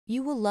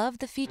You will love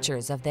the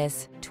features of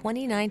this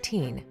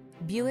 2019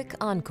 Buick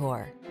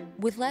Encore.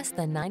 With less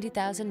than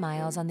 90,000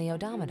 miles on the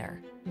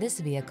odometer, this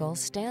vehicle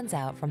stands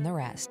out from the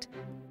rest.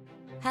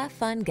 Have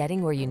fun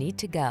getting where you need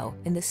to go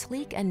in the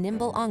sleek and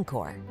nimble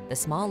Encore, the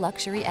small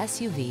luxury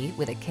SUV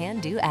with a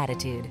can-do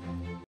attitude.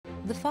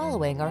 The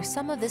following are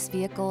some of this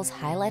vehicle's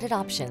highlighted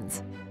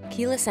options: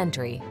 keyless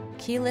entry,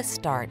 keyless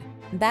start,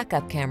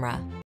 backup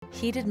camera,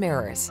 heated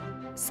mirrors,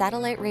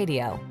 satellite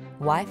radio,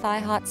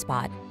 Wi-Fi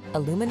hotspot,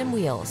 aluminum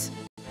wheels,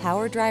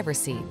 power driver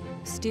seat,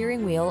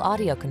 steering wheel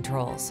audio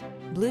controls,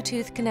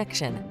 Bluetooth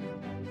connection.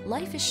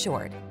 Life is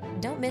short.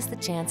 Don't miss the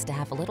chance to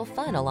have a little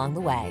fun along the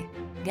way.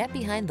 Get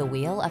behind the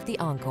wheel of the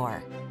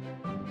Encore.